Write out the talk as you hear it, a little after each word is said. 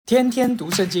天天读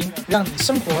圣经，让你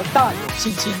生活大有信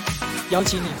心。邀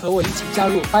请你和我一起加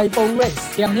入 Bible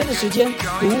Race 2年的时间，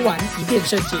读完一遍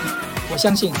圣经。我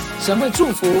相信神会祝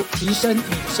福提升你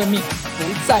的生命，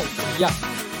不再一样。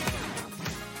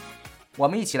我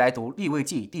们一起来读利未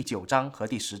记第9章和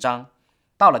第10章。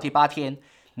到了第8天，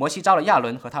摩西召了亚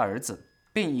伦和他儿子，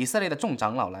并以色列的众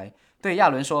长老来，对亚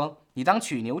伦说：你当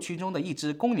取牛群中的一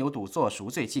只公牛犊做赎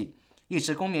罪祭，一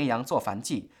只公绵羊做燔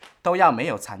祭，都要没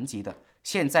有残疾的。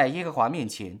现在耶和华面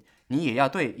前，你也要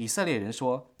对以色列人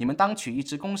说：你们当取一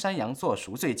只公山羊做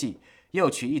赎罪祭，又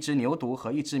取一只牛犊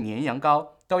和一只绵羊羔，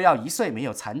都要1岁没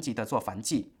有残疾的做燔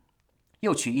祭，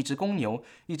又取一只公牛、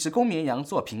一只公绵羊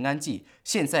做平安祭，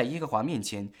献在耶和华面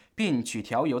前，并取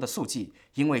调油的素祭，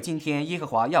因为今天耶和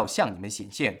华要向你们显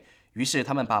现。于是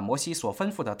他们把摩西所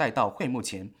吩咐的带到会幕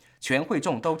前，全会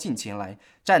众都进前来，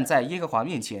站在耶和华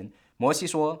面前。摩西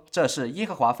说：这是耶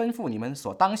和华吩咐你们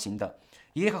所当行的，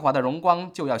耶和华的荣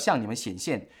光就要向你们显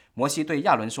现。摩西对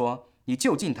亚伦说：你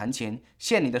就近坛前，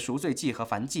献你的赎罪祭和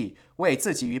燔祭，为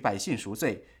自己与百姓赎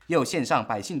罪，又献上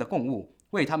百姓的供物，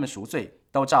为他们赎罪，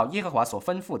都照耶和华所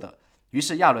吩咐的。于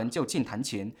是亚伦就近坛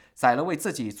前，宰了为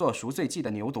自己做赎罪祭的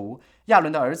牛犊。亚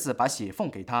伦的儿子把血奉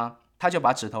给他，他就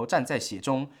把指头蘸在血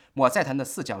中，抹在坛的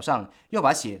4角上，又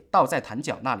把血倒在坛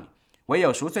角那里。唯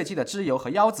有赎罪祭的脂油和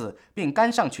腰子，并竿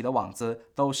上取的网子，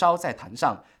都烧在坛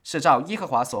上，是照耶和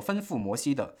华所吩咐摩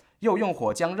西的。又用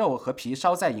火将肉和皮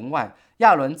烧在营外。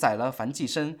亚伦宰了燔祭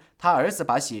牲，他儿子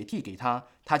把血递给他，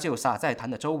他就撒在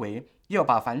坛的周围。又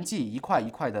把燔祭一块一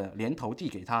块的连头递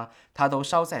给他，他都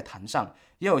烧在坛上。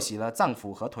又洗了脏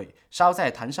腑和腿，烧在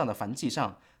坛上的燔祭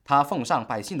上。他奉上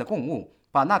百姓的供物，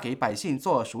把那给百姓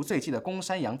做赎罪祭的公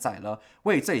山羊宰了，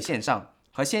为罪献上，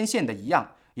和先献的一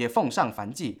样，也奉上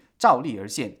燔祭，照例而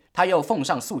献。他又奉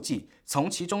上素祭，从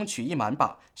其中取1满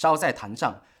把，烧在坛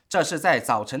上。这是在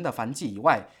早晨的燔祭以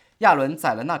外。亚伦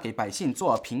宰了那给百姓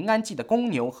做平安祭的公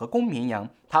牛和公绵羊，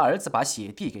他儿子把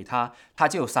血递给他，他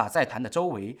就撒在坛的周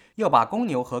围。又把公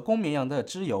牛和公绵羊的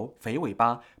脂油、肥尾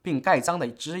巴，并盖脏的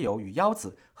脂油与腰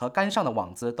子和竿上的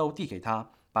网子都递给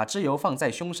他，把脂油放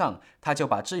在胸上，他就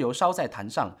把脂油烧在坛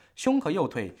上。胸和右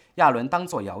腿亚伦当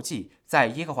作摇祭，在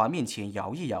耶和华面前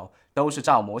摇一摇，都是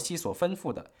照摩西所吩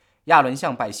咐的。亚伦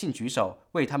向百姓举手，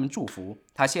为他们祝福。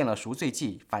他献了赎罪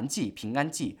祭、燔祭、平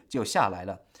安祭，就下来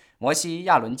了。摩西、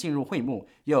亚伦进入会幕，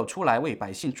又出来为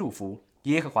百姓祝福。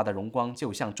耶和华的荣光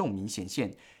就向众民显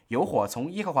现，有火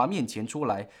从耶和华面前出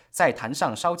来，在坛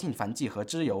上烧尽燔祭和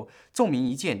脂油。众民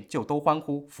一见，就都欢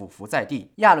呼，俯伏在地。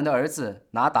亚伦的儿子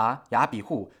拿达、亚比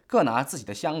户各拿自己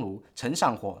的香炉，盛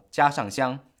上火，加上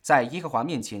香，在耶和华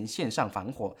面前献上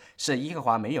燔火，是耶和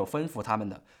华没有吩咐他们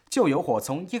的。就有火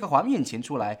从耶和华面前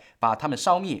出来，把他们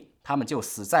烧灭，他们就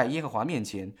死在耶和华面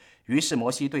前。于是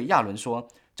摩西对亚伦说：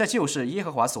这就是耶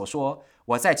和华所说，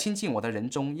我在亲近我的人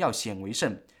中要显为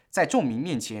圣，在众民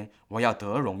面前我要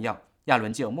得荣耀。亚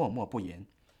伦就默默不言。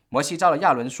摩西召了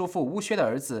亚伦叔父乌薛的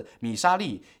儿子米沙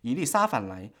利、以利沙反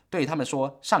来，对他们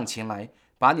说：上前来，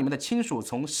把你们的亲属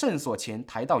从圣所前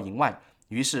抬到营外。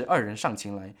于是2人上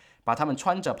前来，把他们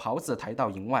穿着袍子抬到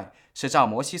营外，是照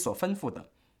摩西所吩咐的。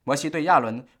摩西对亚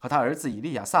伦和他儿子以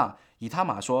利亚撒、以他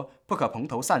玛说：不可蓬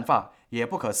头散发，也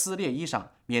不可撕裂衣裳，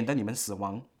免得你们死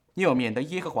亡，又免得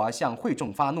耶和华向会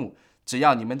众发怒。只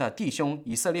要你们的弟兄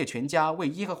以色列全家为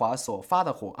耶和华所发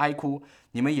的火哀哭，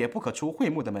你们也不可出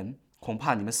会幕的门，恐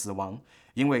怕你们死亡，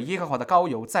因为耶和华的膏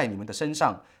油在你们的身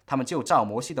上。他们就照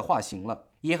摩西的话行了。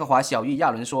耶和华晓谕亚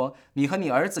伦说：你和你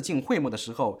儿子进会幕的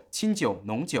时候，清酒、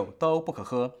浓酒都不可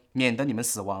喝，免得你们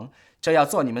死亡。这要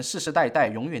做你们世世代代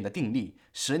永远的定例，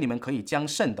使你们可以将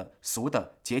圣的、俗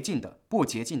的、洁净的、不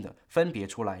洁净的分别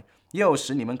出来，又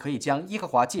使你们可以将耶和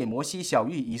华借摩西晓谕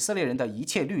以色列人的一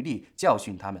切律例教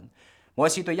训他们。摩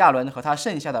西对亚伦和他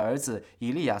剩下的儿子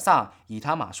以利亚撒、以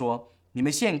他玛说：你们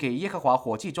献给耶和华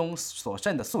火祭中所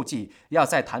剩的素祭，要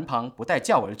在坛旁不带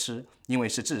酵而吃，因为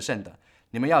是至圣的。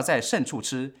你们要在圣处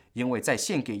吃，因为在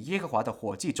献给耶和华的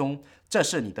火祭中，这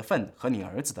是你的份和你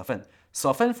儿子的份。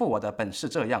所吩咐我的本是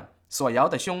这样：所摇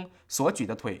的胸，所举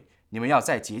的腿，你们要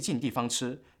在洁净地方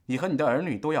吃。你和你的儿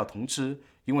女都要同吃，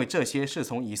因为这些是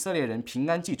从以色列人平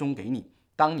安祭中给你，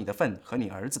当你的份和你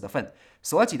儿子的份。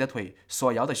所举的腿，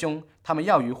所摇的胸，他们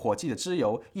要与火祭的脂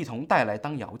油一同带来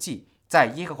当摇祭，在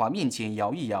耶和华面前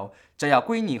摇一摇，这要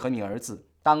归你和你儿子，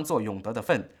当作永得的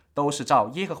份，都是照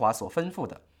耶和华所吩咐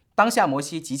的。当下摩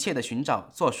西急切地寻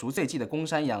找做赎罪祭的公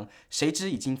山羊，谁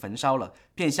知已经焚烧了，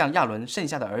便向亚伦剩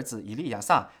下的儿子以利亚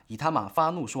撒、以他玛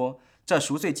发怒说：这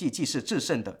赎罪祭既是至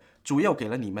圣的，主又给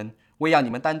了你们，为要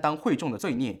你们担当会众的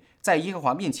罪孽，在耶和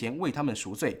华面前为他们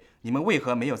赎罪，你们为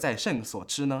何没有在圣所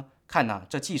吃呢？看哪，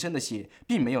这祭牲的血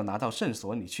并没有拿到圣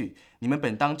所里去，你们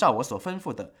本当照我所吩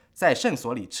咐的，在圣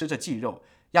所里吃着祭肉。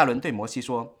亚伦对摩西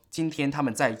说，今天他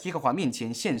们在耶和华面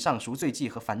前献上赎罪祭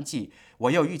和燔祭，我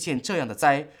又遇见这样的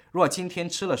灾，若今天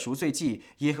吃了赎罪祭，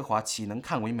耶和华岂能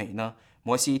看为美呢？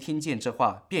摩西听见这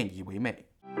话，便以为美。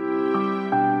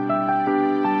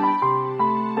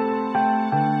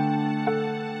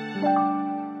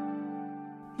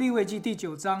利未记第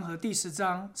9章和第10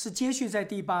章是接续在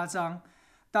第8章，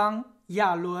当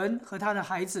亚伦和他的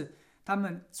孩子，他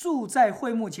们住在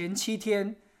会幕前7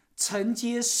天，承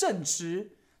接圣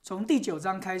职，从第9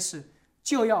章开始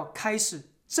就要开始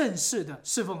正式的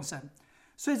侍奉神。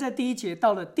所以在第1节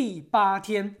到了第8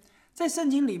天，在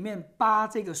圣经里面8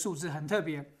这个数字很特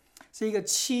别，是一个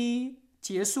7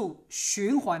结束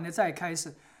循环的再开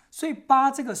始，所以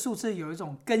8这个数字有一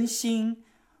种更新、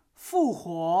复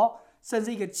活，甚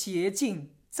至一个洁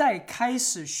净再开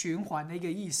始循环的一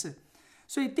个意思。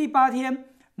所以第8天，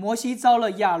摩西召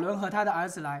了亚伦和他的儿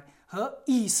子来，和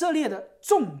以色列的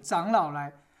众长老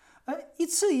来，而一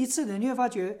次一次的，你会发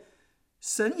觉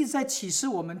神一直在启示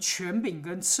我们权柄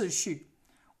跟次序，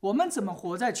我们怎么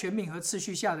活在权柄和次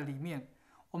序下的里面。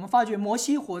我们发觉摩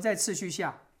西活在次序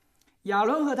下，亚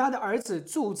伦和他的儿子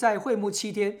住在会幕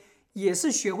7天，也是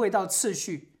学会到次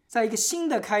序。在一个新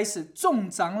的开始，众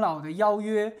长老的邀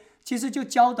约其实就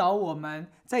教导我们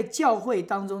在教会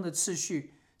当中的次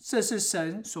序，这是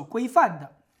神所规范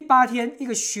的。8天一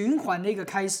个循环的一个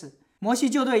开始，摩西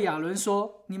就对亚伦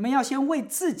说，你们要先为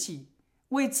自己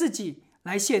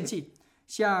来献祭，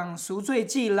像赎罪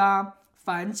祭啦、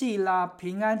燔祭啦、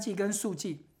平安祭跟素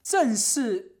祭。正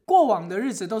是过往的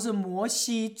日子都是摩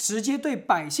西直接对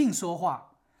百姓说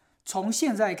话，从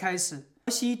现在开始，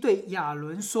摩西对亚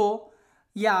伦说，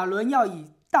亚伦要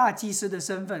以大祭司的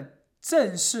身份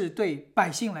正式对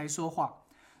百姓来说话。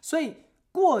所以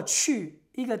过去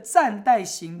一个暂代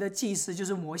型的祭司就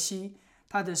是摩西，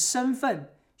他的身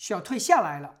份需要退下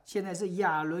来了，现在是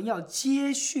亚伦要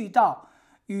接续到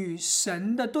与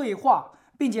神的对话，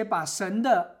并且把神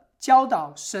的教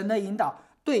导、神的引导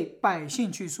对百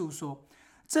姓去诉说。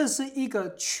这是一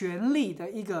个权力的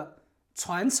一个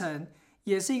传承，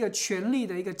也是一个权力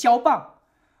的一个交棒。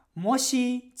摩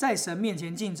西在神面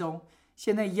前尽忠，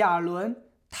现在亚伦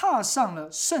踏上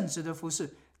了圣职的服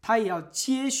事，他也要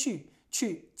接续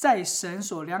去在神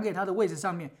所量给他的位置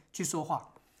上面去说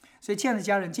话。所以亲爱的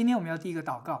家人，今天我们要第一个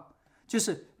祷告，就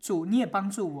是主，你也帮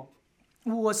助我，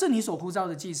我是你所呼召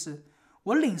的祭司，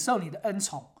我领受你的恩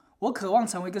宠，我渴望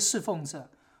成为一个侍奉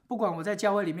者。不管我在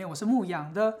教会里面我是牧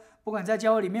养的，不管在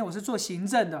教会里面我是做行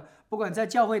政的，不管在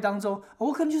教会当中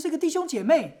我可能就是一个弟兄姐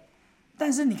妹，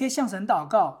但是你可以向神祷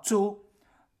告，主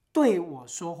对我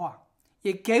说话，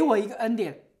也给我一个恩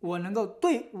典，我能够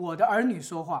对我的儿女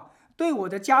说话，对我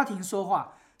的家庭说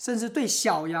话，甚至对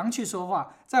小羊去说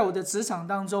话，在我的职场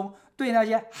当中对那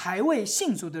些还未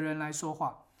信主的人来说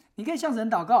话。你可以向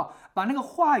神祷告，把那个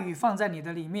话语放在你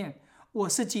的里面。我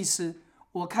是祭司，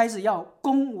我开始要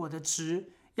攻我的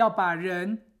职，要把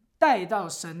人带到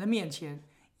神的面前，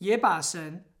也把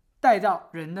神带到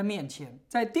人的面前。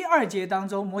在第2节当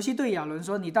中，摩西对亚伦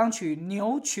说，你当取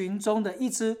牛群中的一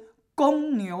只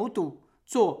公牛犊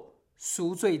做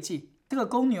赎罪祭。这个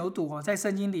公牛犊在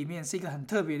圣经里面是一个很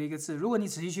特别的一个字，如果你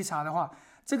仔细去查的话，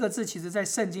这个字其实在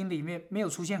圣经里面没有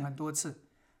出现很多次。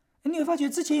你会发觉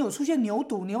之前有出现牛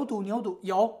犊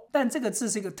有，但这个字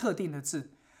是一个特定的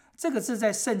字，这个字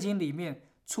在圣经里面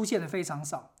出现的非常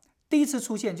少。第一次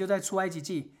出现就在出埃及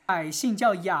记，百姓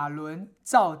叫亚伦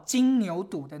造金牛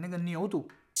犊的那个牛犊，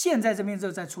现在这边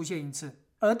就再出现一次。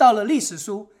而到了历史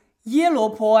书，耶罗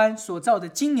波安所造的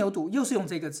金牛犊又是用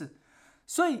这个字，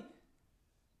所以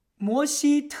摩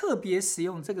西特别使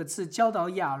用这个字教导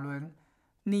亚伦，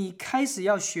你开始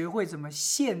要学会怎么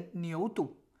献牛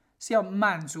犊，是要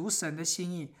满足神的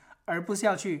心意，而不是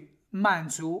要去满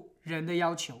足人的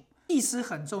要求。祭司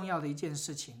很重要的一件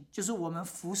事情，就是我们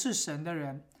服侍神的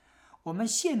人，我们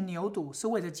献牛犊是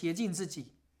为了洁净自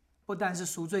己，不单是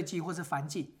赎罪祭或是燔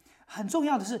祭，很重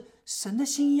要的是神的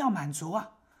心意要满足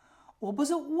啊！我不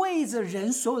是为着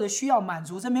人所有的需要满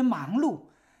足这边忙碌。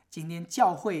今天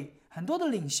教会很多的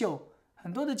领袖，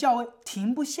很多的教会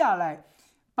停不下来，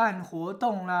办活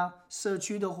动啦，社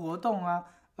区的活动啊，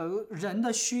人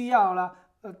的需要啦，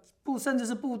甚至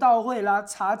是布道会啦、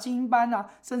查经班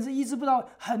啦，甚至医治布道，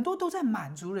很多都在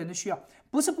满足人的需要，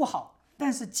不是不好。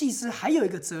但是祭司还有一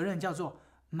个责任，叫做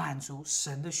满足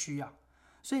神的需要。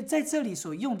所以在这里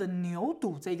所用的牛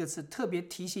犊这个词，特别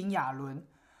提醒亚伦，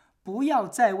不要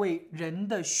再为人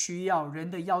的需要、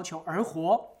人的要求而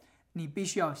活，你必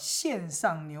须要献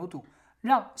上牛犊，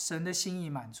让神的心意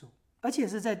满足。而且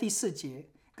是在第4节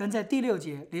跟在第6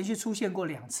节连续出现过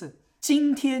2次，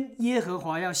今天耶和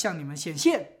华要向你们显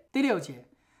现。第6节，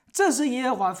这是耶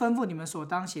和华吩咐你们所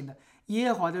当行的，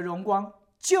耶和华的荣光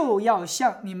就要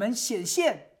向你们显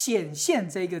现。显现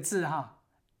这个字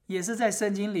也是在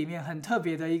圣经里面很特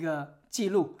别的一个记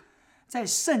录。在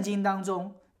圣经当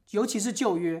中，尤其是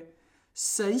旧约，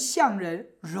神向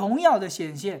人荣耀的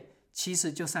显现其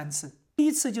实就3次。第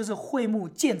一次就是会幕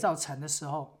建造成的时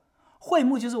候，会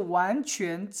幕就是完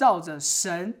全照着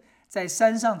神在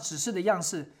山上指示的样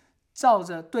式，照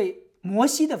着对摩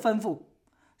西的吩咐，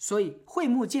所以会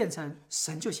幕建成，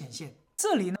神就显现。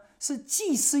这里呢是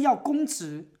祭司要公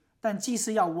职，但祭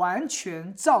司要完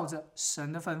全照着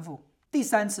神的吩咐。第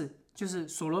3次就是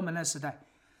所罗门的时代，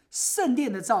圣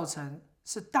殿的造成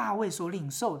是大卫所领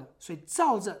受的，所以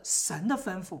照着神的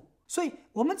吩咐。所以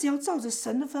我们只要照着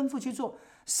神的吩咐去做，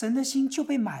神的心就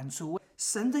被满足。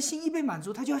神的心一被满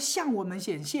足，他就要向我们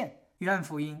显现。约翰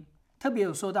福音特别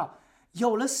有说到，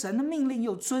有了神的命令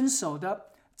又遵守的，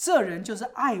这人就是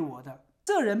爱我的，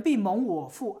这人必蒙我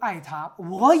父爱他，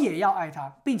我也要爱他，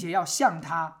并且要向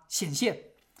他显现。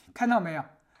看到没有？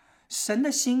神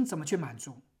的心怎么去满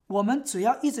足？我们只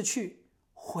要一直去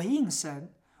回应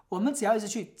神，我们只要一直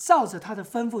去照着他的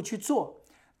吩咐去做，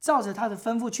照着他的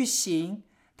吩咐去行，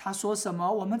他说什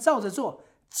么我们照着做。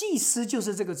祭司就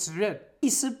是这个职任，祭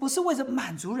司不是为了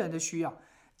满足人的需要，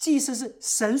祭司是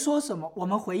神说什么我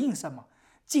们回应什么，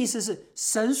祭司是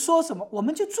神说什么我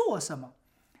们就做什么。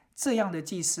这样的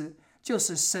祭司就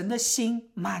使神的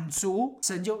心满足，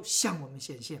神就向我们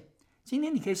显现。今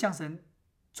天你可以向神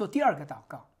做第2个祷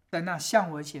告，神啊，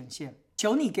向我显现，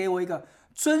求你给我一个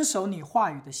遵守你话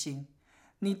语的心。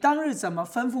你当日怎么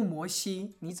吩咐摩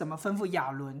西，你怎么吩咐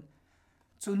亚伦，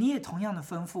主你也同样的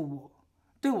吩咐我，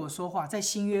对我说话。在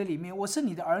新约里面，我是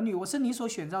你的儿女，我是你所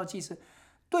选召的祭司，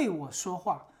对我说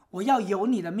话，我要有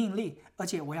你的命令，而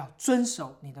且我要遵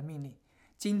守你的命令。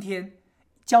今天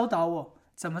教导我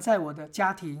怎么在我的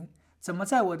家庭，怎么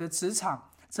在我的职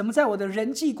场，怎么在我的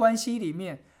人际关系里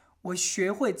面，我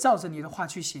学会照着你的话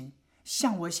去行。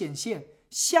向我显现，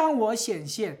向我显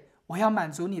现，我要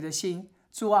满足你的心。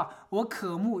主啊，我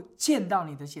渴慕见到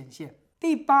你的显现。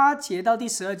第8节到第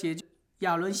12节，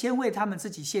亚伦先为他们自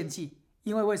己献祭，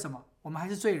因为什么？我们还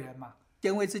是罪人嘛，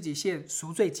先为自己献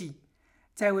赎罪祭，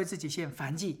再为自己献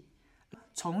燔祭。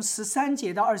从13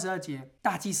节到22节，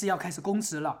大祭司要开始公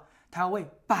职了，他要为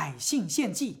百姓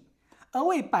献祭。而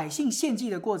为百姓献祭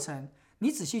的过程，你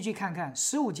仔细去看看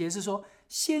，15节是说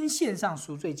先献上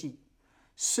赎罪祭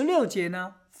，16节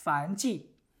呢燔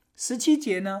祭，17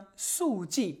节呢素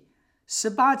祭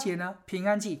，18节呢平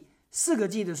安祭。4个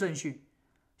祭的顺序：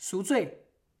赎罪、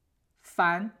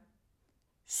燔、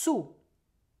素、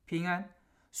平安。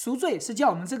赎罪是叫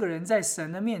我们这个人在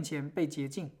神的面前被洁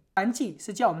净，燔祭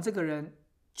是叫我们这个人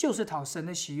就是讨神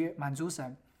的喜悦，满足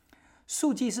神。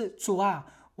素祭是主啊，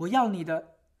我要你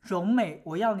的荣美，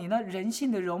我要你那人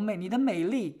性的荣美，你的美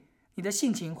丽，你的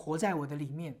性情活在我的里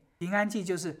面。平安祭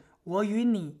就是我与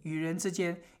你与人之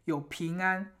间有平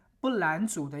安不拦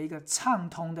阻的一个畅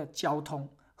通的交通，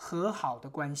和好的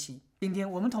关系。今天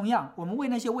我们同样，我们为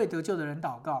那些未得救的人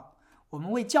祷告，我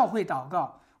们为教会祷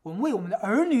告，我们为我们的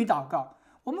儿女祷告。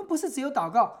我们不是只有祷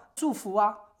告祝福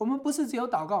啊，我们不是只有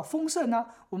祷告丰盛啊，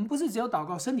我们不是只有祷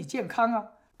告身体健康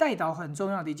啊。代祷很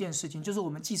重要的一件事情，就是我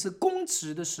们祭司公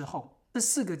职的时候，这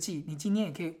4个祭，你今天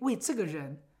也可以为这个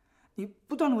人，你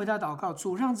不断的为他祷告，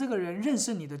主让这个人认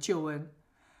识你的救恩，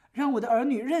让我的儿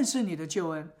女认识你的救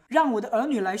恩，让我的儿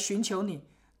女来寻求你，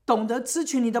懂得支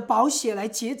取你的宝血来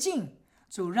洁净。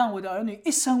主让我的儿女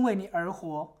一生为你而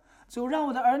活，主让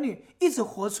我的儿女一直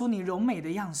活出你荣美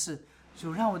的样式，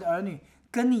主让我的儿女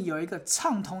跟你有一个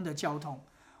畅通的交通。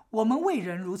我们为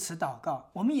人如此祷告，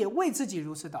我们也为自己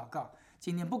如此祷告。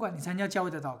今天不管你参加教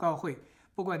会的祷告会，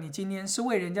不管你今天是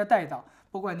为人家代祷，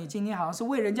不管你今天好像是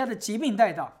为人家的疾病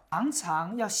代祷，常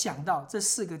常要想到这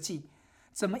4个祭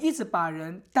怎么一直把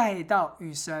人带到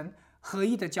与神合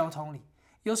一的交通里。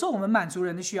有时候我们满足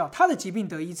人的需要，他的疾病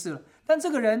得医治了，但这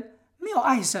个人没有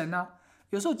爱神啊。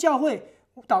有时候教会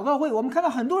祷告会，我们看到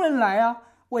很多人来啊，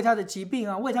为他的疾病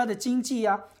啊，为他的经济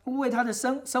啊，为他的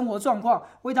生活状况，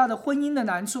为他的婚姻的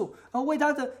难处，为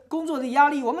他的工作的压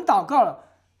力，我们祷告了，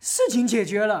事情解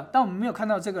决了，但我们没有看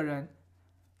到这个人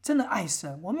真的爱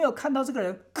神，我们没有看到这个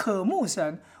人渴慕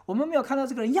神，我们没有看到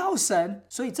这个人要神。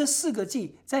所以这4个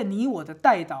祭在你我的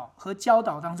代祷和教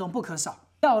导当中不可少，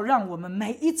要让我们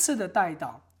每一次的代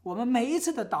祷，我们每一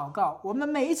次的祷告，我们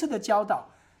每一次的教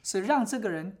导，是让这个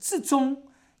人至终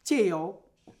借由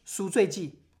赎罪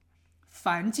祭、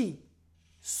燔祭、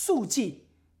素祭、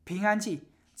平安祭，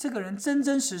这个人真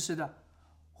真实实的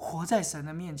活在神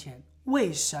的面前，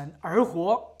为神而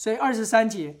活。所以23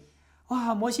节，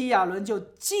哇，摩西亚伦就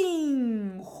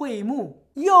进会幕，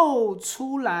又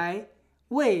出来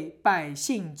为百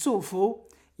姓祝福。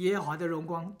耶和华的荣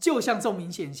光就向众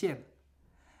民显现。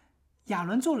亚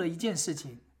伦做了一件事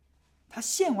情，他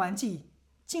献完祭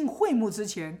进会幕之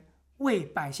前为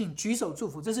百姓举手祝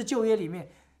福，这是旧约里面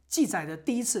记载的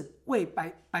第一次为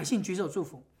百姓举手祝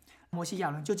福。摩西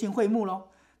亚伦就进会幕咯，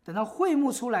等到会幕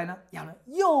出来呢，亚伦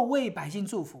又为百姓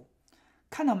祝福。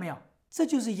看到没有？这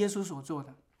就是耶稣所做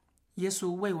的。耶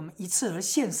稣为我们一次而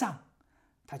献上，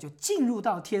他就进入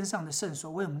到天上的圣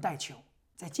所为我们代求。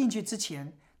在进去之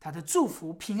前，他的祝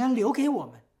福平安留给我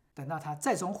们，等到他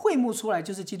再从会幕出来，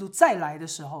就是基督再来的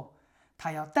时候，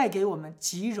他要带给我们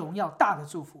极荣耀大的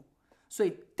祝福。所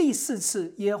以第4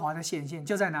次耶和华的显现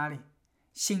就在哪里？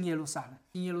新耶路撒冷。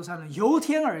新耶路撒冷由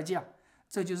天而降，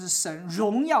这就是神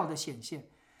荣耀的显现。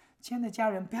亲爱的家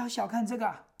人，不要小看这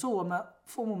个做我们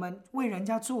父母们为人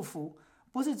家祝福，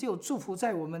不是只有祝福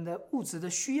在我们的物质的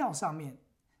需要上面，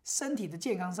身体的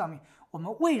健康上面，我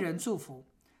们为人祝福，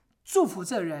祝福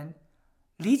这人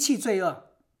离弃罪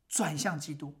恶，转向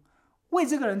基督，为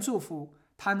这个人祝福，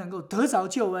他能够得着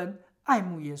救恩，爱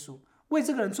慕耶稣，为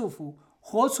这个人祝福，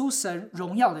活出神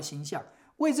荣耀的形象，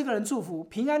为这个人祝福，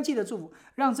平安记的祝福，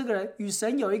让这个人与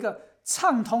神有一个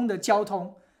畅通的交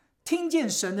通，听见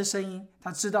神的声音，他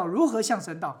知道如何向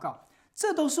神祷告。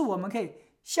这都是我们可以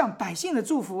向百姓的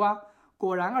祝福啊。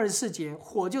果然24节，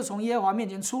火就从耶和华面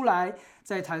前出来，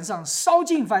在坛上烧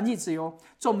尽燔祭脂油，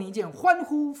众民一见欢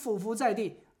呼，俯伏在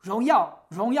地，荣耀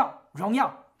荣耀荣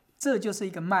耀。这就是一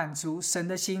个满足神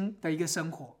的心的一个生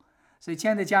活。所以亲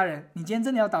爱的家人，你今天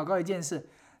真的要祷告一件事，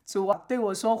主啊，对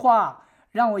我说话，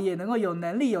让我也能够有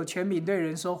能力有权柄对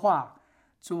人说话。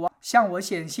主啊，向我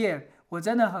显现，我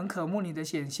真的很渴慕你的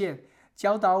显现，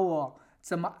教导我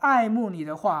怎么爱慕你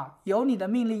的话，有你的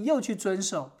命令又去遵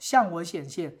守，向我显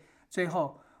现。最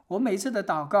后我每次的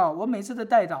祷告，我每次的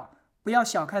代祷，不要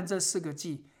小看这4个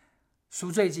祭：赎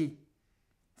罪祭、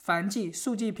燔祭、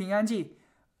素祭、平安祭。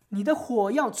你的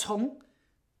火要从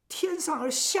天上而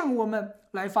向我们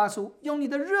来发出，用你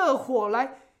的热火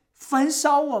来焚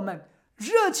烧我们，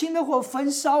热情的火焚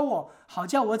烧我，好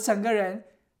叫我整个人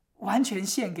完全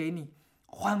献给你，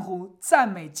欢呼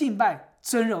赞美敬拜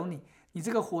尊荣你。你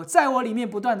这个火在我里面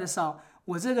不断的烧，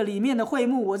我这个里面的会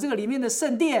幕，我这个里面的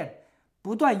圣殿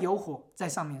不断有火在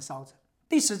上面烧着。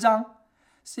第10章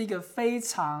是一个非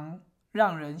常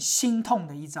让人心痛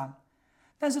的一章，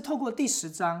但是透过第10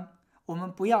章，我们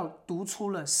不要读出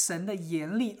了神的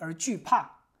严厉而惧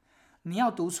怕，你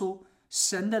要读出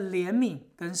神的怜悯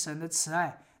跟神的慈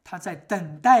爱，他在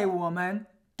等待我们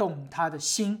懂他的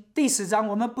心。第10章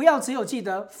我们不要只有记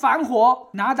得反火，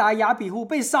拿达亚比户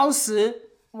被烧死，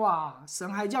哇，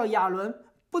神还叫亚伦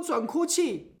不准哭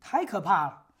泣，太可怕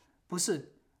了。不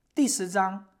是，第10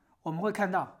章我们会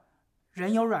看到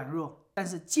人有软弱，但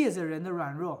是借着人的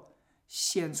软弱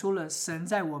显出了神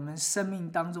在我们生命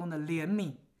当中的怜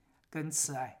悯跟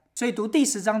慈爱。所以读第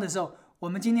10章的时候，我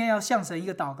们今天要向神一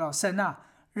个祷告：神啊，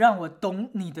让我懂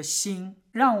你的心，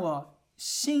让我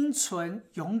心存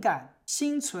勇敢，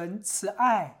心存慈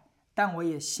爱，但我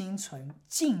也心存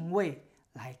敬畏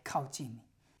来靠近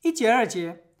你。1节2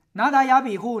节，拿达亚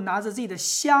比户拿着自己的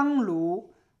香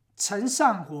炉，盛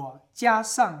上火，加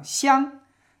上香，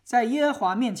在耶和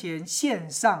华面前献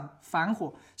上燔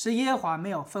火，是耶和华没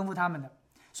有吩咐他们的，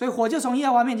所以火就从耶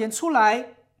和华面前出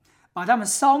来，把他们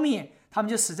烧灭，他们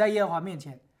就死在耶和华面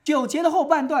前。9节的后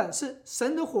半段是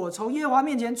神的火从耶和华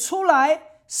面前出来，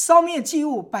烧灭祭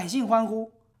物，百姓欢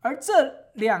呼。而这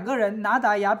2个人拿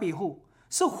达亚比户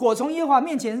是火从耶和华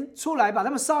面前出来，把他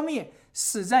们烧灭，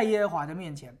死在耶和华的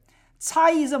面前。差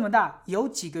异这么大，有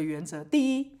几个原则：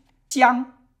第一，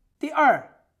香；第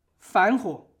二，反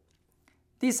火；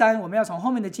第三，我们要从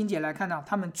后面的经节来看到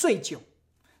他们醉酒。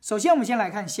首先我们先来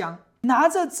看香，拿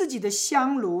着自己的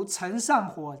香炉，盛上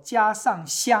火，加上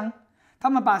香，他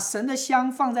们把神的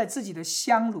香放在自己的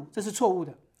香炉，这是错误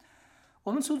的。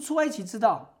我们出埃及知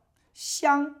道，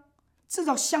制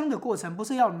造香的过程不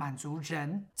是要满足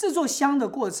人，制作香的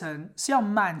过程是要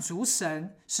满足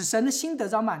神，使神的心得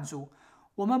着满足。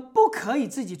我们不可以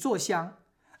自己做香，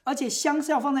而且香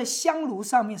是要放在香炉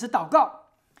上面，是祷告。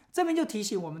这边就提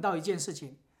醒我们到一件事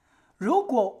情：如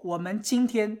果我们今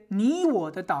天你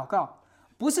我的祷告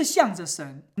不是向着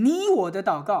神，你我的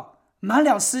祷告满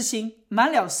了私心，满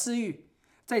了私欲，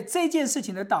在这件事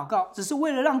情的祷告只是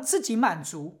为了让自己满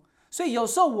足，所以有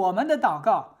时候我们的祷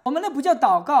告，我们那不叫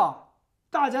祷告。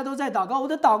大家都在祷告，我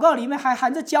的祷告里面还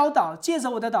含着教导，借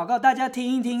着我的祷告大家听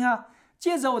一听啊，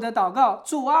借着我的祷告，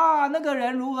主啊，那个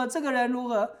人如何，这个人如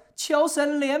何，求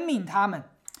神怜悯他们。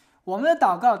我们的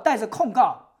祷告带着控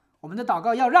告，我们的祷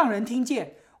告要让人听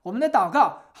见，我们的祷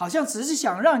告好像只是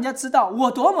想让人家知道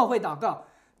我多么会祷告，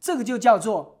这个就叫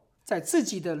做在自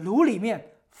己的炉里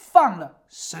面放了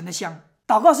神的香。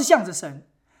祷告是向着神，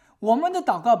我们的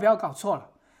祷告不要搞错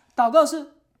了，祷告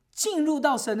是进入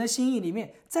到神的心意里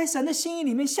面，在神的心意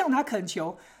里面向他恳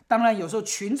求。当然有时候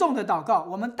群众的祷告，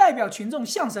我们代表群众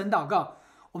向神祷告，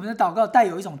我们的祷告带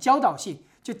有一种教导性，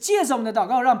就借着我们的祷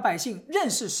告让百姓认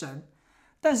识神。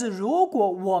但是如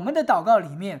果我们的祷告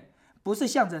里面不是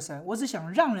向着神，我只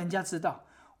想让人家知道，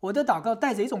我的祷告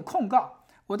带着一种控告，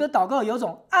我的祷告有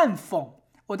种暗讽，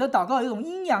我的祷告有种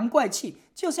阴阳怪气，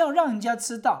就是要让人家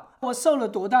知道我受了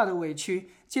多大的委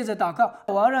屈。借着祷告，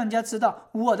我要让人家知道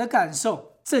我的感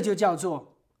受，这就叫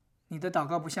做你的祷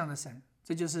告不向着神，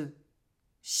这就是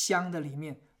香的里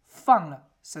面放了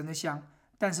神的香，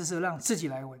但是是让自己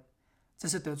来闻，这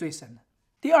是得罪神的。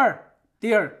第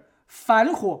二，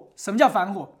反火。什么叫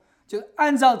反火？就是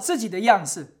按照自己的样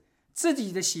式、自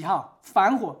己的喜好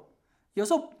反火。有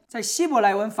时候在希伯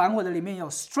来文反火的里面有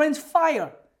strange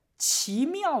fire， 奇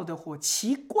妙的火、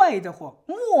奇怪的火、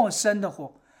陌生的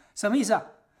火。什么意思啊？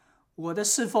我的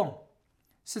侍奉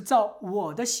是照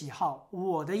我的喜好、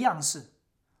我的样式，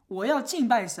我要敬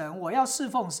拜神，我要侍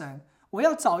奉神，我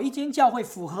要找一间教会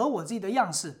符合我自己的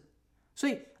样式。所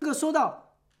以这个说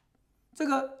到这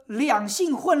个两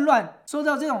性混乱，说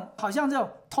到这种好像这种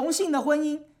同性的婚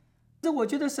姻，这我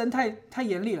觉得神太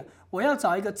严厉了。我要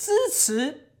找一个支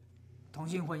持同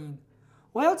性婚姻，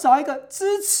我要找一个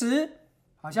支持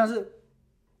好像是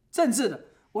政治的，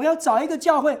我要找一个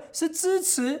教会是支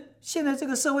持现在这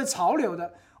个社会潮流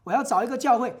的，我要找一个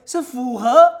教会是符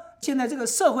合现在这个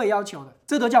社会要求的，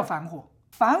这都叫反火。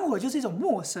反火就是一种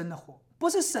陌生的火，不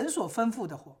是神所吩咐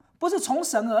的火，不是从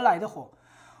神而来的火。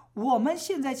我们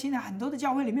现在很多的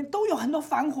教会里面都有很多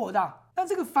反火的，但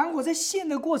这个反火在献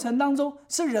的过程当中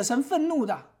是惹神愤怒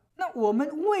的。那我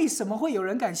们为什么会有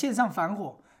人敢献上反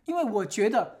火？因为我觉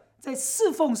得在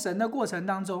侍奉神的过程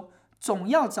当中，总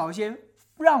要找一些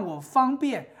让我方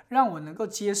便，让我能够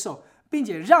接受，并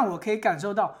且让我可以感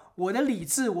受到我的理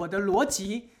智、我的逻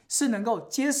辑是能够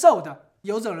接受的。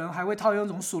有种人还会套用一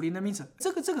种属灵的名词，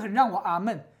这个很让我阿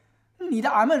们。你的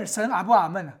阿们，神阿不阿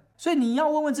们啊？所以你要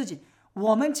问问自己，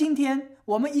我们今天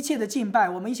我们一切的敬拜，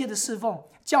我们一切的侍奉，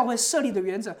教会设立的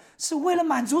原则是为了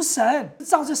满足神，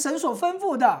照着神所吩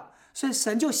咐的，所以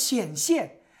神就显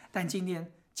现。但今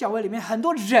天教会里面很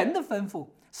多人的吩咐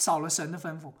少了神的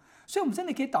吩咐，所以我们真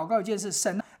的可以祷告一件事：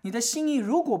神，你的心意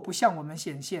如果不向我们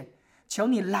显现，求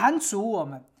你拦阻我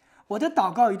们。我的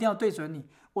祷告一定要对准你，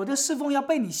我的侍奉要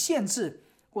被你限制，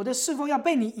我的侍奉要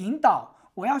被你引导，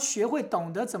我要学会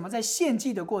懂得怎么在献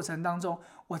祭的过程当中，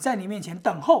我在你面前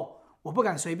等候，我不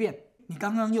敢随便。你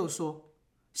刚刚又说，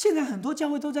现在很多教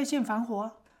会都在献反火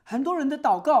啊，很多人的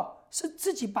祷告是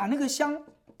自己把那个香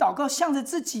祷告向着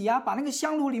自己啊，把那个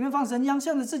香炉里面放神香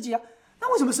向着自己啊，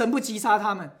那为什么神不击杀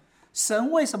他们？神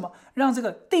为什么让这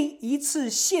个第一次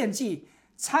献祭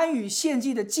参与献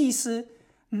祭的祭司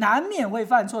难免会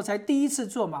犯错，才第一次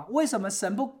做嘛？为什么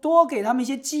神不多给他们一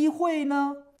些机会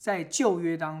呢？在旧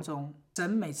约当中，神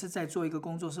每次在做一个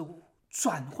工作，是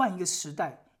转换一个时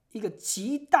代，一个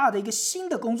极大的一个新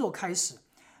的工作开始，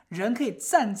人可以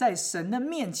站在神的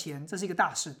面前，这是一个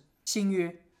大事。新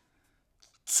约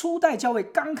初代教会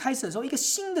刚开始的时候，一个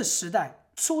新的时代，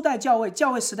初代教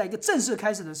会时代一个正式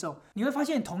开始的时候，你会发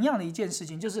现同样的一件事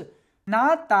情，就是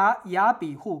拿达亚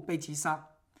比户被击杀，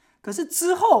可是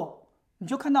之后你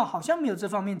就看到好像没有这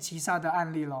方面击杀的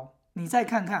案例咯。你再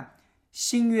看看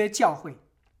新约教会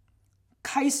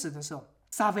开始的时候，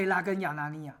撒非拉跟亚拿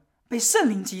尼亚被圣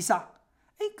灵击杀，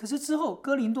可是之后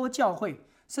哥林多教会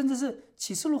甚至是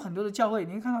启示录很多的教会，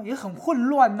你会看到也很混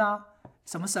乱啊，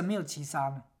什么神没有击杀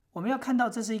呢？我们要看到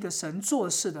这是一个神做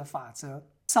事的法则。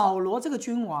扫罗这个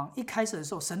君王一开始的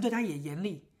时候，神对他也严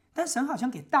厉，但神好像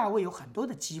给大卫有很多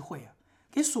的机会啊，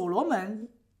给所罗门、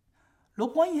罗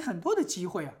波安也很多的机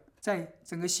会啊。在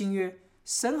整个新约，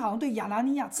神好像对亚拿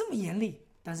尼亚这么严厉，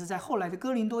但是在后来的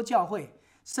哥林多教会，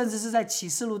甚至是在启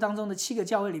示录当中的7个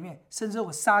教会里面，甚至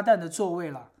有撒旦的座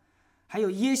位了，还有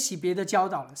耶洗别的教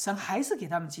导了，神还是给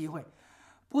他们机会。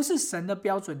不是神的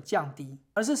标准降低，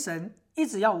而是神一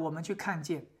直要我们去看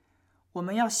见，我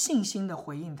们要信心的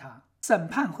回应他。审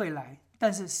判会来，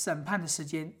但是审判的时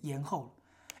间延后了，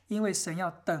因为神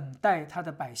要等待他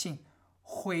的百姓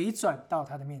回转到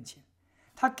他的面前。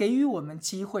他给予我们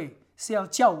机会，是要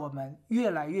叫我们越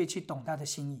来越去懂他的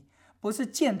心意，不是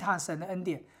践踏神的恩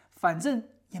典，反正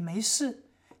也没事。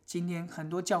今天很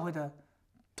多教会的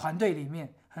团队里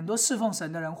面，很多侍奉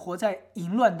神的人活在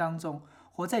淫乱当中，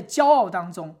活在骄傲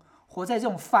当中，活在这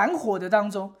种反火的当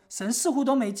中，神似乎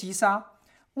都没击杀。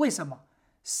为什么？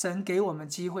神给我们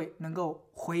机会能够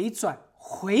回转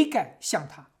悔改向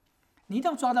他。你一定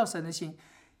要抓到神的心。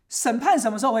审判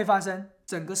什么时候会发生？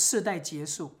整个世代结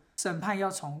束，审判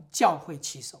要从教会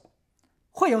起手，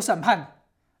会有审判的。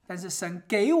但是神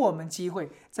给我们机会，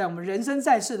在我们人生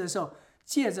在世的时候，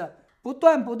借着不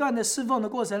断的侍奉的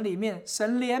过程里面，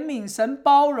神怜悯，神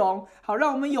包容，好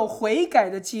让我们有悔改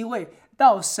的机会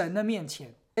到神的面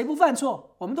前。谁不犯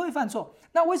错？我们都会犯错。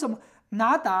那为什么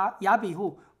拿达、亚比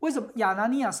户，为什么亚拿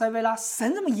尼亚、塞菲拉，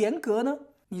神这么严格呢？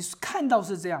你看到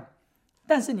是这样，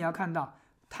但是你要看到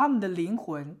他们的灵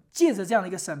魂借着这样的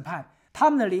一个审判，他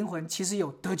们的灵魂其实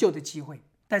有得救的机会。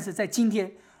但是在今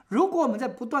天，如果我们在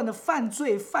不断的犯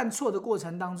罪犯错的过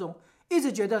程当中，一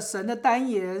直觉得神的单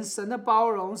言、神的包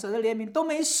容、神的怜悯都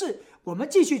没事，我们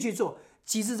继续去做，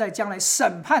即使在将来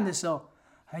审判的时候，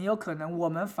很有可能我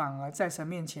们反而在神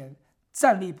面前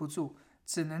站立不住，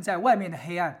只能在外面的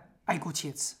黑暗挨过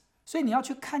切齿。所以你要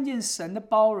去看见神的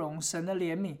包容、神的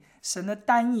怜悯、神的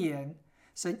单言。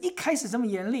神一开始这么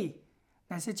严厉，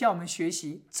乃是叫我们学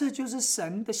习，这就是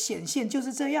神的显现，就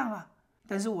是这样啊。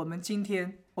但是我们今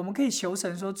天，我们可以求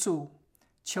神说，主，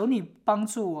求你帮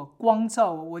助我，光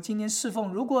照我，我今天侍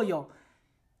奉如果有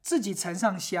自己盛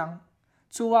上香，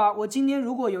主啊，我今天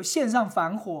如果有献上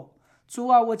燔火，主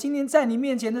啊，我今天在你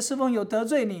面前的侍奉有得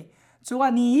罪你，主啊，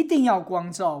你一定要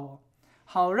光照我，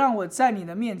好让我在你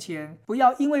的面前，不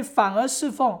要因为反而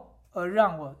侍奉而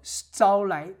让我招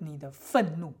来你的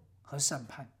愤怒和审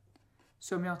判。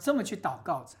所以我们要这么去祷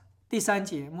告着。第3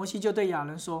节，摩西就对亚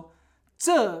伦说，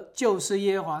这就是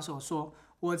耶和华所说，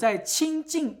我在亲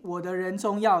近我的人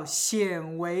中要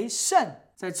显为圣，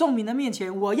在众民的面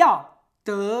前我要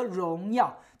得荣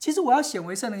耀。其实我要显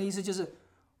为圣的意思就是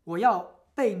我要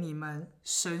被你们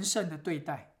神圣的对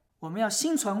待。我们要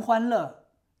心存欢乐，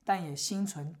但也心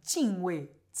存敬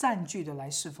畏占据的来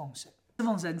侍奉神。侍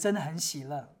奉神真的很喜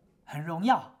乐，很荣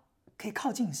耀，可以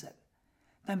靠近神。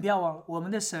但不要忘了，我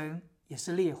们的神也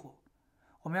是烈火，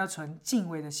我们要存敬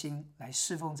畏的心来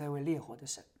侍奉这位烈火的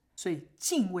神。所以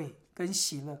敬畏跟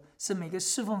喜乐是每个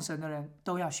侍奉神的人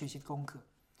都要学习的功课。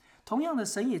同样的，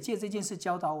神也借这件事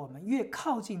教导我们，越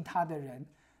靠近他的人，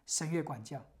神越管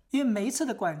教。因为每一次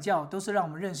的管教都是让我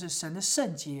们认识神的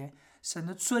圣洁、神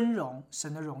的尊荣、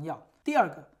神的荣耀。第二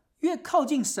个，越靠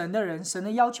近神的人，神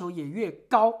的要求也越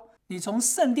高。你从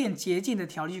圣殿洁净的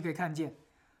条例就可以看见，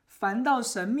凡到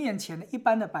神面前的一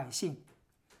般的百姓，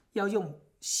要用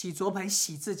洗濯盆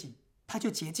洗自己，他就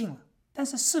洁净了。但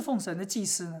是侍奉神的祭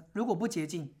司呢，如果不洁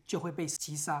净，就会被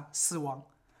击杀死亡。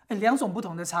两种不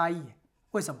同的差异。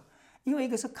为什么？因为一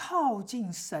个是靠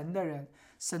近神的人，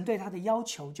神对他的要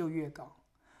求就越高。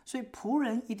所以仆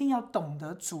人一定要懂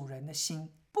得主人的心，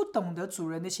不懂得主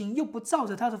人的心，又不照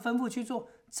着他的吩咐去做，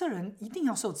这人一定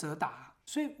要受责打。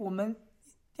所以我们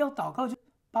要祷告，就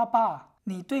爸爸，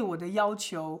你对我的要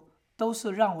求都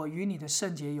是让我与你的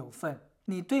圣洁有份，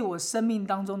你对我生命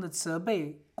当中的责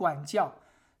备、管教，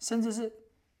甚至是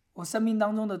我生命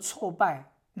当中的挫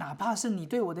败，哪怕是你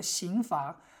对我的刑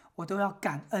罚，我都要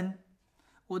感恩，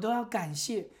我都要感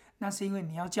谢，那是因为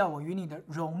你要叫我与你的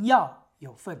荣耀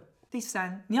有份。第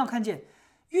3，你要看见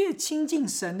越亲近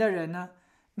神的人呢，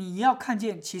你要看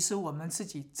见其实我们自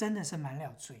己真的是满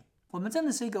了罪，我们真的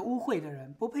是一个污秽的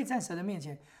人，不配站神的面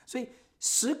前。所以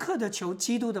时刻的求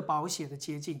基督的宝血的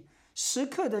洁净，时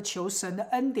刻的求神的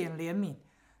恩典怜悯，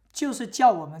就是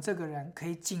叫我们这个人可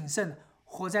以谨慎的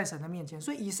活在神的面前。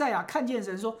所以以赛亚看见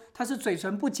神说他是嘴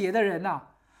唇不洁的人啊。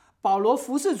保罗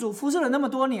服侍主服侍了那么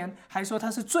多年，还说他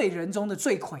是罪人中的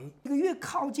罪魁。一个越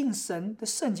靠近神的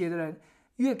圣洁的人，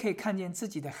越可以看见自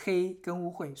己的黑跟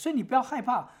污秽。所以你不要害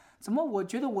怕，怎么我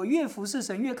觉得我越服侍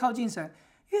神，越靠近神，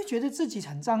越觉得自己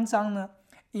很脏脏呢？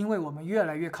因为我们越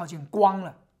来越靠近光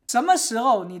了。什么时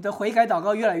候你的悔改祷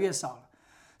告越来越少了？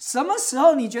什么时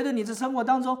候你觉得你的生活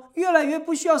当中越来越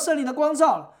不需要圣灵的光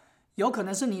照了？有可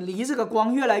能是你离这个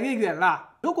光越来越远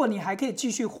了。如果你还可以继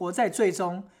续活在罪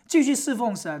中，继续侍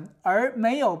奉神，而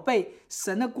没有被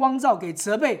神的光照给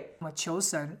责备，那么求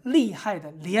神厉害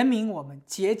的怜悯我们，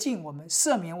洁净我们，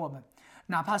赦免我们，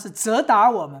哪怕是责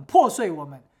打我们，破碎我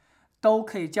们，都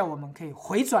可以叫我们可以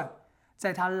回转。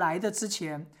在他来的之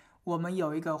前，我们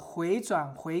有一个回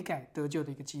转悔改得救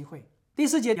的一个机会。第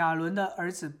4节，亚伦的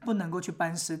儿子不能够去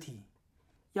搬尸体，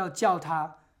要叫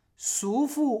他叔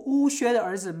父乌薛的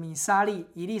儿子米沙利、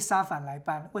以利沙反来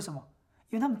搬。为什么？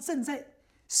因为他们正在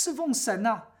侍奉神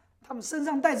啊，他们身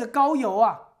上带着膏油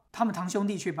啊，他们堂兄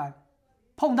弟去搬，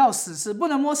碰到死尸不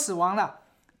能摸死亡了。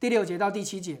第6节到第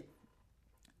7节，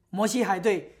摩西还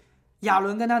对亚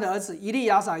伦跟他的儿子以利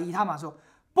亚撒、以他玛说，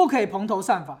不可以蓬头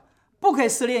散发，不可以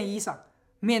撕裂衣裳，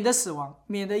免得死亡，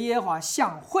免得耶和华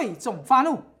向会众发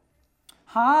怒。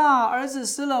儿子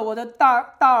死了，我的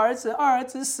大儿子、二儿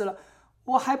子死了，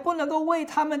我还不能够为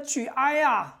他们举哀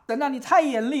啊！神啊，你太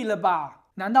严厉了吧？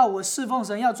难道我侍奉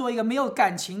神要做一个没有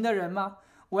感情的人吗？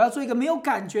我要做一个没有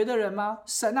感觉的人吗？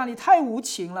神啊，你太无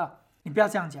情了！你不要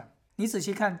这样讲，你仔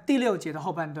细看第6节的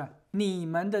后半段，你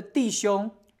们的弟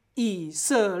兄以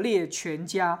色列全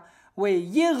家为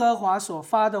耶和华所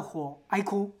发的火哀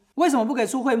哭。为什么不给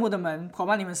出会幕的门？恐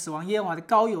怕你们死亡，耶和华的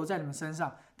膏油在你们身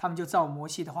上。他们就照摩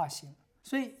西的话行。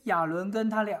所以亚伦跟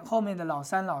他后面的老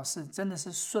3、老4真的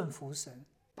是顺服神，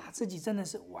把自己真的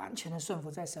是完全的顺服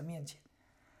在神面前。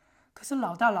可是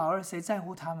老大老2谁在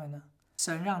乎他们呢？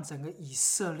神让整个以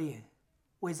色列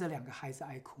为这2个孩子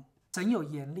哀哭。神有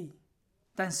严厉，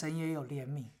但神也有怜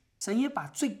悯，神也把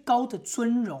最高的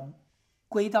尊荣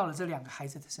归到了这2个孩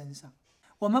子的身上。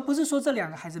我们不是说这2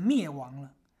个孩子灭亡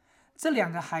了，这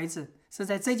2个孩子是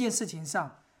在这件事情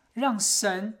上让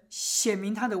神显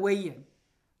明他的威严，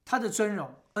他的尊荣，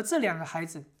而这2个孩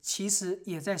子其实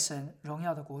也在神荣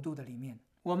耀的国度的里面。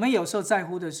我们有时候在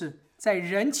乎的是在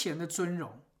人前的尊荣，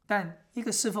但一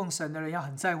个侍奉神的人要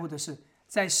很在乎的是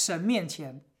在神面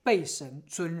前被神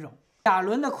尊荣。亚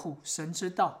伦的苦神知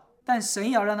道，但神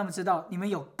也要让他们知道你们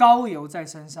有膏油在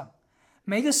身上。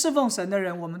每一个侍奉神的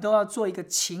人，我们都要做一个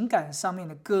情感上面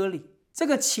的割礼。这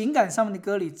个情感上面的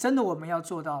割礼真的我们要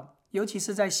做到，尤其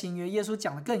是在新约，耶稣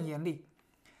讲得更严厉，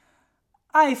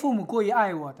爱父母过于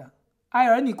爱我的，爱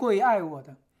儿女过于爱我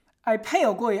的，爱配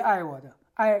偶过于爱我的，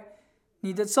爱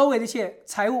你的周围的一切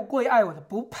财物过于爱我的，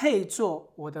不配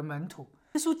做我的门徒。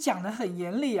耶稣讲得很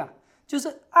严厉啊，就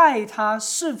是爱他、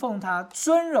侍奉他、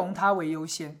尊荣他为优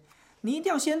先。你一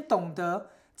定要先懂得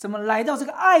怎么来到这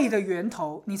个爱的源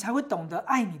头，你才会懂得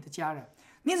爱你的家人。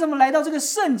你怎么来到这个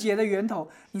圣洁的源头，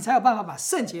你才有办法把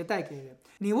圣洁带给人。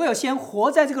你唯有先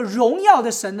活在这个荣耀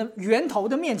的神的源头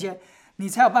的面前，你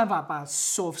才有办法把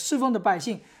所侍奉的百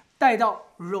姓带到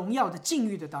荣耀的境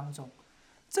遇的当中。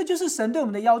这就是神对我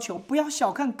们的要求，不要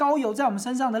小看膏油在我们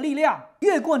身上的力量，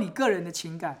越过你个人的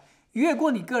情感，越过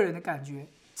你个人的感觉，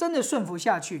真的顺服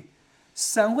下去，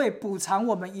神会补偿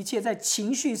我们一切在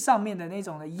情绪上面的那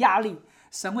种的压力，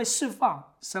神会释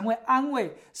放，神会安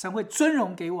慰，神会尊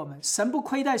荣给我们，神不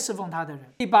亏待侍奉他的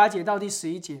人。第8节到第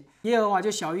11节，耶和华就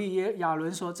晓谕亚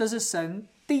伦说，这是神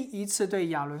第一次对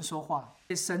亚伦说话，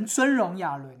神尊荣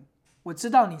亚伦，我知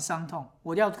道你伤痛，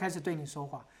我要开始对你说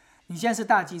话。你现在是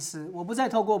大祭司，我不再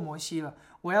透过摩西了，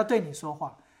我要对你说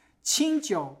话。清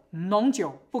酒浓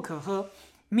酒不可喝，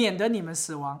免得你们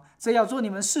死亡，这要做你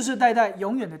们世世代代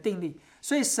永远的定例。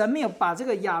所以神没有把这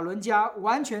个亚伦家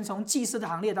完全从祭司的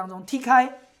行列当中踢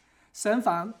开，神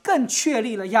反而更确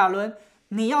立了亚伦，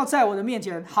你要在我的面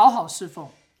前好好侍奉。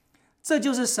这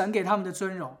就是神给他们的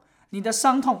尊荣。你的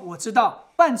伤痛我知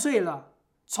道，犯罪了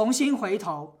重新回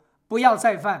头，不要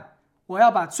再犯，我要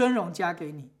把尊荣加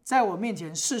给你，在我面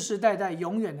前世世代代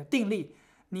永远的定例，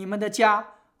你们的家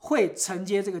会承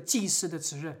接这个祭司的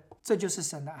责任。这就是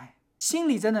神的爱。心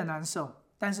里真的难受，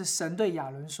但是神对亚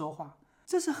伦说话，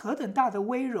这是何等大的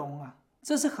威荣啊，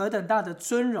这是何等大的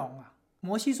尊荣啊。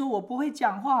摩西说我不会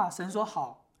讲话，神说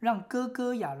好，让哥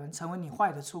哥亚伦成为你话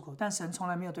语的出口。但神从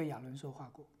来没有对亚伦说话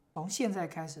过，从现在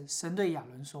开始神对亚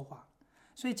伦说话。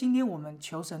所以今天我们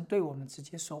求神对我们直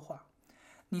接说话。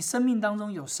你生命当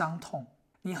中有伤痛，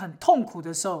你很痛苦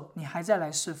的时候，你还在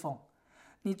来侍奉；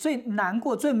你最难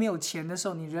过最没有钱的时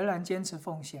候，你仍然坚持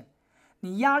奉献；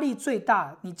你压力最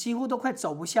大，你几乎都快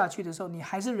走不下去的时候，你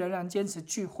还是仍然坚持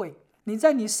聚会；你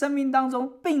在你生命当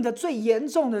中病得最严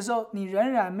重的时候，你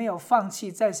仍然没有放弃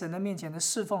在神的面前的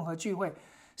侍奉和聚会。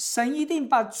神一定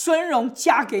把尊荣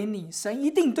加给你，神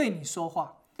一定对你说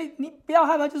话。你不要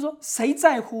害怕，就说谁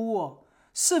在乎我？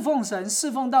侍奉神侍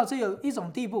奉到这有一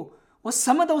种地步，我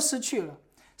什么都失去了；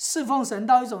侍奉神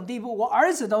到一种地步，我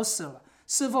儿子都死了；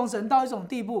侍奉神到一种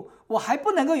地步，我还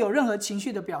不能够有任何情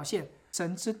绪的表现。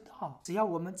神知道，只要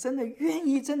我们真的愿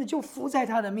意，真的就伏在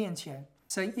他的面前，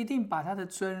神一定把他的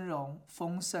尊荣、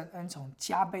丰盛、恩宠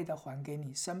加倍的还给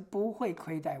你。神不会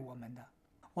亏待我们的。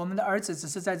我们的儿子只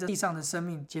是在这地上的生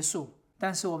命结束，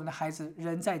但是我们的孩子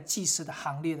仍在祭司的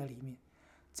行列的里面，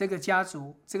这个家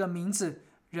族、这个名字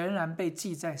仍然被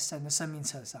记在神的生命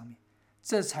册上面，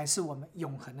这才是我们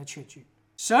永恒的确据。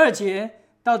12节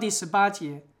到第18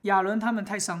节，亚伦他们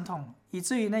太伤痛了，以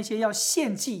至于那些要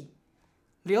献祭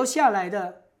留下来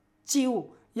的祭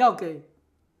物要给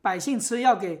百姓吃，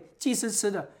要给祭司吃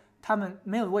的，他们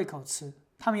没有胃口吃，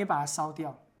他们也把它烧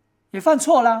掉，也犯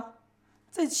错了。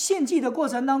在献祭的过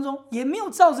程当中，也没有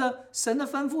照着神的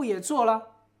吩咐也做了，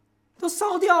都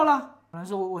烧掉了。有人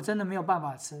说我真的没有办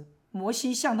法吃。摩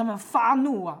西向他们发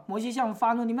怒啊！摩西向他们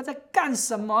发怒，你们在干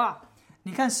什么啊？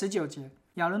你看19节，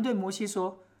亚伦对摩西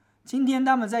说：“今天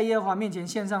他们在耶和华面前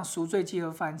献上赎罪祭和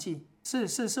燔祭，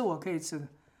是我可以吃的。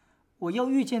我又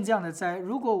遇见这样的灾，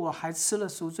如果我还吃了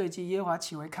赎罪祭，耶和华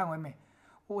岂为看为美？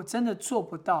我真的做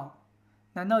不到，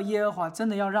难道耶和华真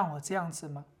的要让我这样子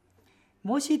吗？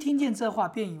摩西听见这话，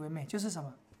便以为美，就是什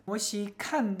么？摩西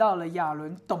看到了亚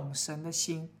伦懂神的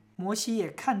心，摩西也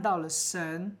看到了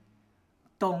神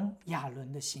懂亚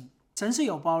伦的心。神是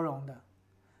有包容的，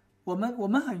我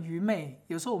们很愚昧，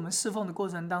有时候我们侍奉的过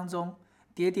程当中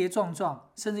跌跌撞撞，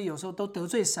甚至有时候都得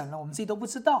罪神了，我们自己都不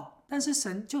知道。但是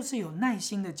神就是有耐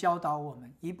心的教导我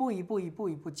们，一步一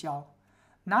步教。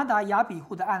拿达亚比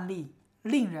户的案例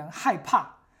令人害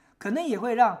怕，可能也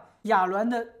会让亚伦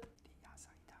的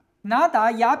拿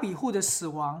达亚比户的死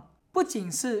亡，不仅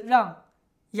是让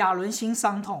亚伦心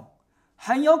伤痛，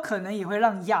很有可能也会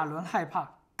让亚伦害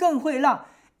怕，更会让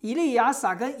以利亚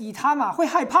撒跟以他玛会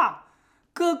害怕。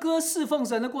哥哥侍奉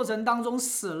神的过程当中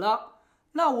死了，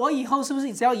那我以后是不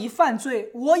是只要一犯罪，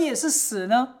我也是死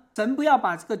呢？神不要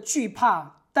把这个惧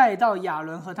怕带到亚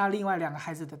伦和他另外2个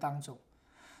孩子的当中。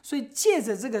所以借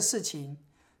着这个事情，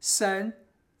神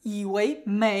以为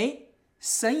美，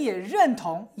神也认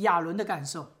同亚伦的感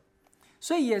受，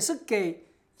所以也是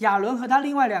给亚伦和他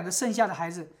另外2个剩下的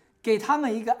孩子，给他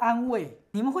们一个安慰。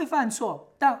你们会犯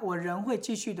错，但我仍会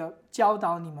继续的教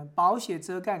导你们，宝血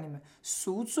遮盖你们，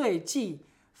赎罪祭、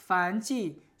燔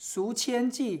祭、赎愆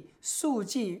祭、素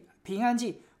祭、平安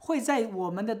祭，会在我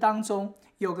们的当中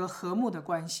有个和睦的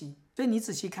关系。所以你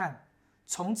仔细看，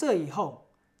从这以后，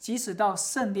即使到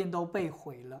圣殿都被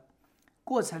毁了，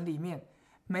过程里面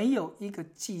没有一个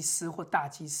祭司或大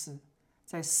祭司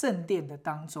在圣殿的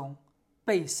当中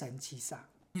被神击杀。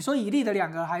你说以利的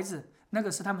2个孩子，那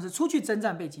个是他们是出去征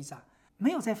战被击杀，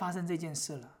没有再发生这件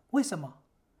事了。为什么？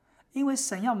因为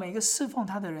神要每个侍奉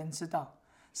他的人知道，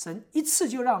神一次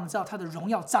就让我们知道他的荣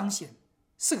耀彰显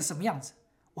是个什么样子，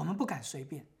我们不敢随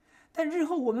便。但日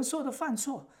后我们所有的犯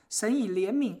错，神以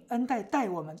怜悯恩待待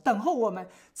我们，等候我们。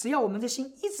只要我们的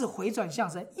心一直回转向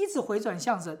神，一直回转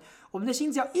向神，我们的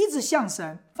心只要一直向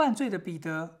神，犯罪的彼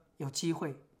得有机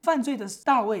会，犯罪的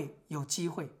大卫有机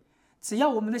会。只要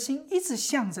我们的心一直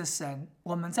向着神，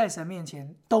我们在神面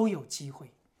前都有机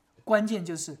会。关键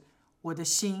就是我的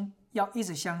心要一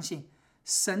直相信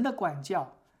神的管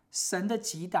教、神的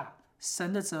击打、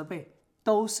神的责备，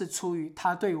都是出于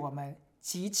他对我们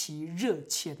极其热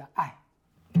切的爱。